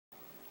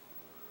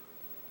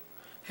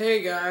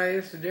Hey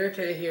guys,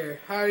 Dirte here.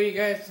 How are you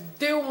guys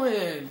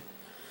doing?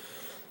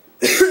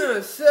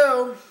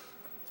 So,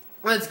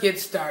 let's get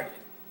started.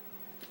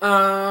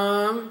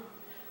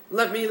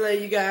 Let me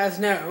let you guys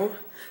know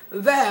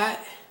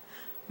that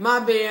my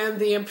band,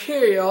 The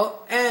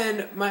Imperial,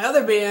 and my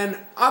other band,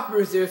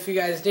 Opera Zoo, if you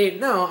guys didn't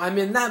know, I'm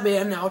in that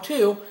band now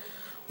too.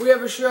 We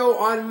have a show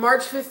on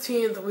March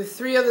 15th with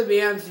 3 other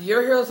bands,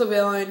 Your Hero's a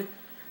Villain,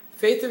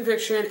 Faith and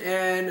Fiction,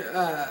 and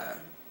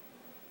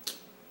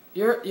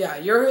Your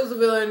Hero's a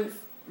Villain,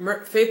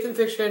 Faith and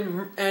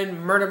Fiction,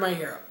 and Murder My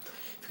Hero.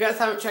 If you guys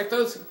haven't checked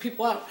those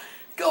people out,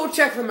 go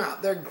check them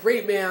out. They're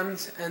great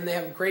bands, and they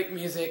have great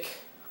music.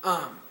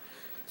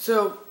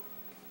 So,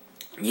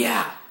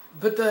 yeah.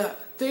 But the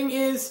thing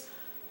is,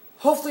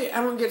 hopefully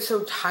I don't get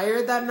so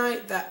tired that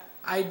night that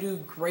I do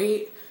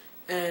great,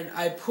 and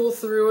I pull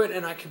through it,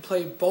 and I can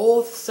play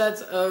both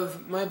sets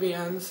of my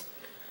bands,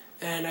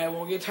 and I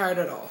won't get tired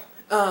at all.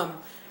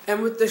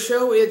 And with the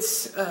show,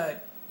 it's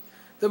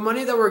the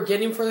money that we're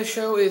getting for the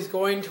show is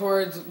going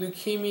towards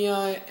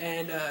leukemia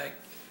and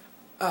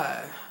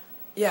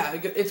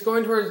it's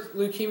going towards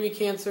leukemia,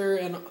 cancer,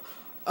 and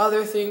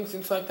other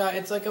things like that.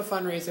 It's like a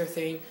fundraiser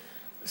thing.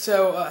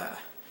 So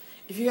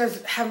if you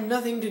guys have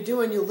nothing to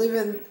do and you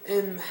live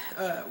in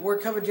where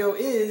Cuba Joe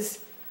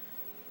is,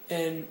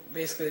 and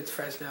basically it's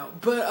Fresno,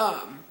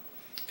 but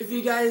if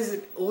you guys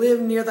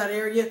live near that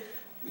area,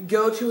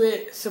 go to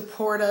it,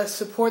 support us,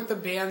 support the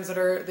bands that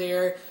are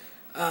there,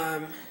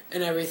 and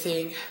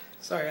everything.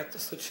 Sorry, I have to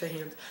switch the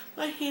hands.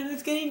 My hand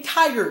is getting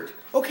tired,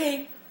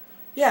 okay?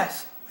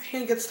 Yes, my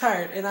hand gets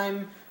tired, and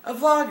I'm a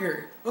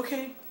vlogger,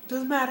 okay?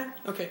 Doesn't matter,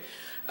 okay.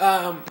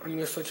 I'm going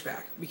to switch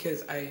back,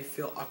 because I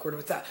feel awkward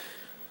with that.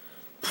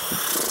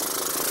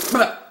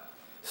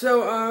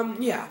 So,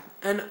 yeah,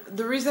 and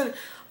the reason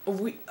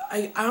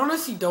I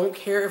honestly don't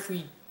care if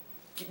we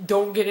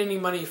don't get any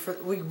money for,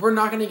 we're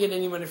not going to get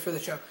any money for the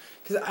show,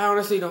 because I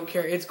honestly don't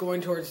care. It's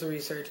going towards the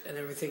research and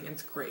everything.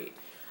 It's great.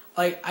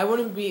 Like, I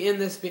wouldn't be in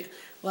this band.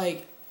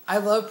 Like, I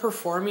love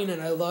performing and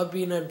I love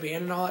being in a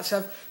band and all that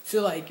stuff.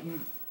 So, like,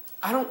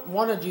 I don't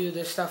want to do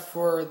this stuff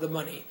for the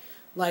money.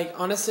 Like,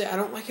 honestly, I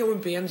don't like it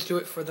when bands do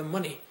it for the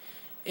money.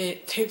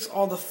 It takes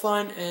all the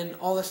fun and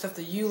all the stuff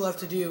that you love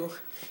to do.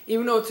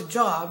 Even though it's a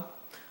job,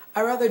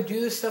 I'd rather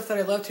do the stuff that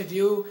I love to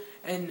do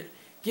and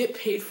get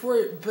paid for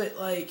it, but,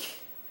 like,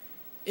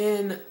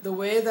 in the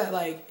way that,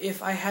 like,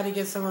 if I had to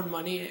give someone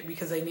money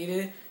because I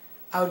needed it,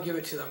 I would give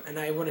it to them, and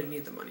I wouldn't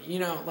need the money. You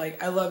know,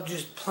 like, I love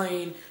just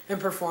playing and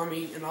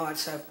performing and all that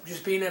stuff.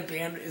 Just being in a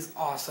band is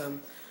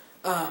awesome.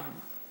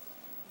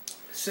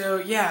 So,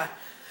 yeah.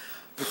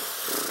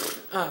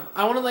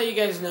 I want to let you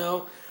guys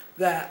know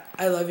that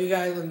I love you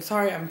guys. I'm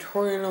sorry I'm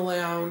touring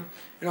around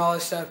and all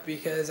this stuff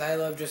because I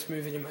love just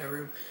moving in my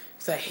room.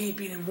 Because I hate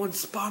being in one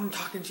spot and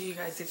talking to you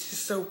guys. It's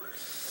just so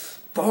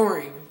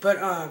boring. But,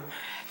 I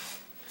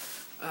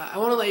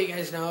want to let you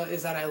guys know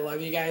is that I love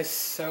you guys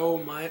so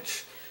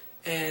much.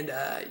 And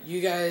you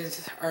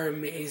guys are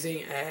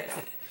amazing at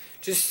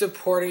just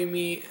supporting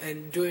me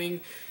and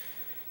doing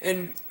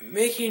and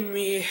making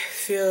me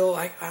feel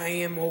like I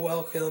am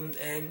welcomed.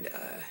 And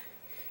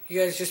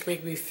you guys just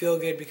make me feel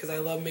good because I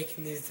love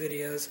making these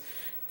videos.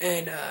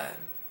 And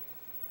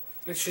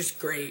it's just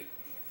great.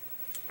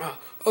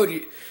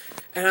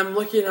 And I'm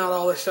looking at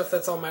all the stuff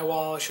that's on my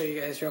wall. I'll show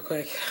you guys real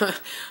quick.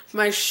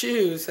 My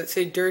shoes that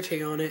say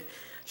Dirty on it.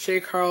 Shay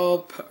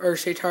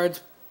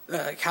Tard's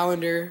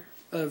calendar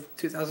of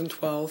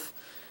 2012,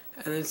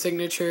 and then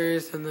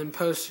signatures, and then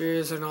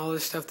posters, and all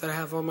this stuff that I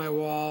have on my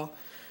wall,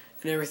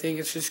 and everything.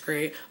 It's just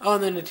great. Oh,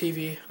 and then the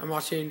TV. I'm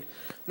watching,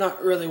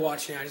 not really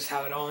watching, I just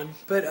have it on.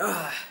 But,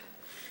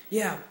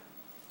 yeah.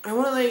 I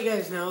want to let you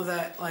guys know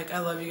that, like, I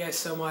love you guys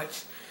so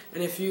much.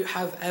 And if you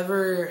have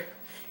ever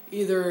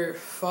either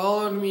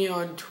followed me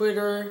on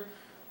Twitter,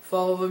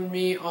 followed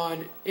me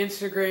on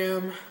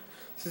Instagram,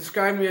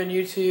 subscribe me on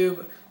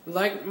YouTube,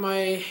 like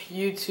my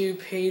YouTube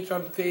page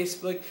on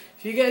Facebook.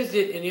 If you guys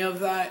did any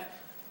of that,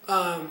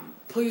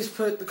 please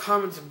put the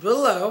comments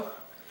below.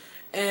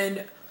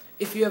 And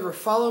if you ever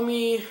follow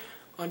me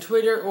on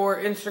Twitter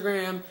or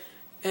Instagram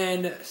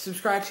and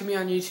subscribe to me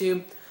on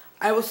YouTube,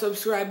 I will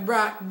subscribe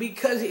back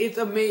because it's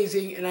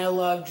amazing and I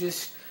love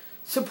just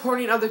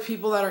supporting other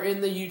people that are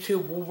in the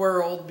YouTube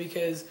world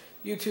because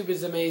YouTube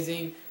is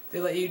amazing. They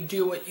let you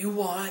do what you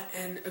want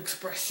and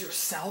express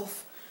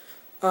yourself.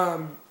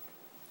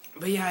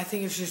 But yeah, I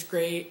think it's just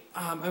great.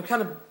 I'm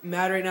kind of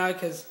mad right now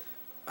because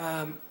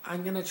I'm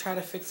going to try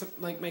to fix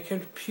it. Like, my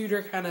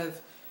computer kind of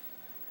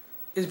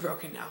is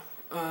broken now.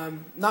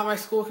 Not my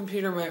school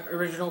computer, my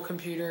original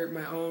computer,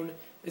 my own,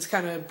 is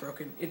kind of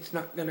broken. It's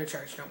not going to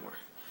charge no more.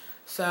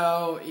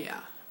 So,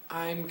 yeah,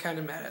 I'm kind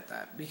of mad at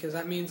that because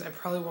that means I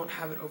probably won't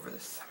have it over the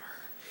summer.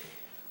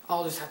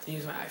 I'll just have to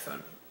use my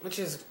iPhone, which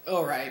is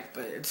alright,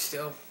 but it's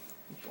still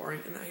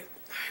boring, and I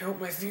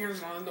hope my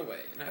finger's not in the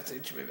way, and I have to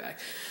itch my back.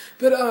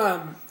 But,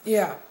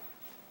 yeah,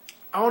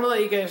 I want to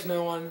let you guys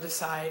know on the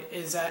side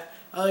is that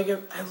I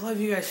love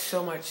you guys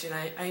so much, and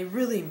I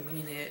really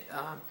mean it.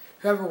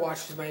 Whoever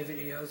watches my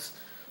videos,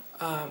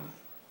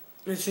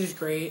 it's just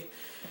great.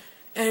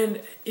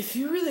 And if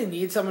you really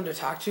need someone to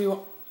talk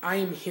to, I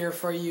am here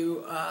for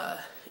you.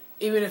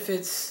 Even if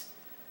it's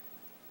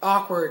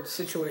awkward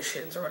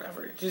situations or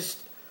whatever, just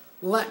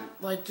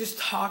just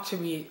talk to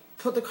me.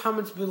 Put the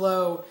comments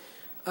below.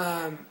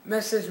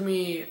 Message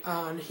me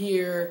on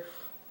here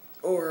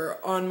or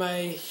on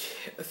my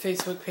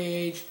Facebook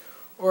page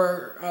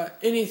or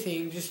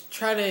anything. Just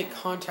try to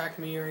contact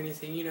me or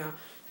anything,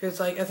 because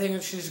like I think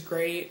it's just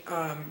great.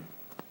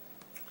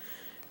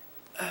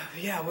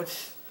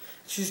 It's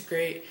just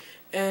great,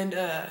 and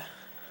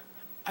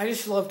I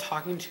just love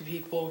talking to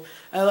people.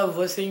 I love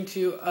listening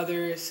to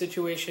other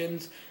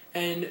situations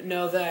and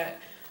know that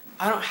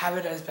I don't have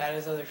it as bad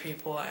as other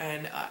people,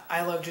 and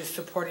I love just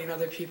supporting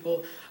other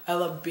people. I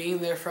love being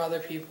there for other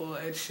people.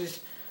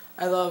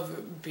 I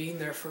love being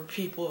there for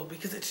people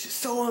because it's just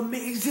so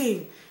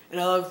amazing. And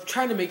I love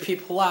trying to make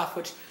people laugh,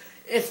 which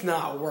it's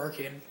not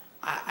working.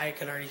 I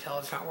can already tell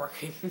it's not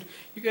working.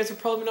 You guys are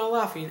probably not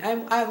laughing.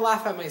 I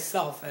laugh at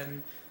myself,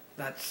 and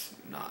that's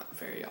not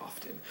very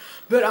often.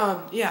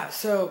 But, yeah,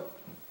 so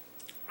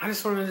I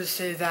just wanted to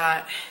say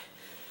that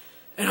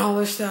and all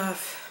this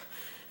stuff.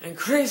 And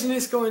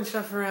craziness going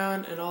stuff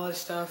around and all this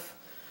stuff.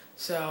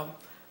 So,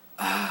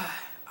 I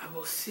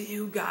will see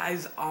you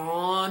guys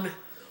on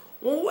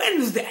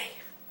Wednesday.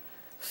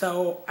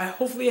 So,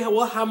 hopefully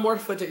will have more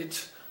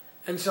footage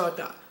and stuff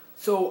like that.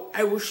 So,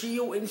 I will see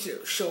you Wednesday.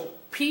 So,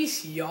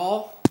 peace,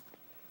 y'all.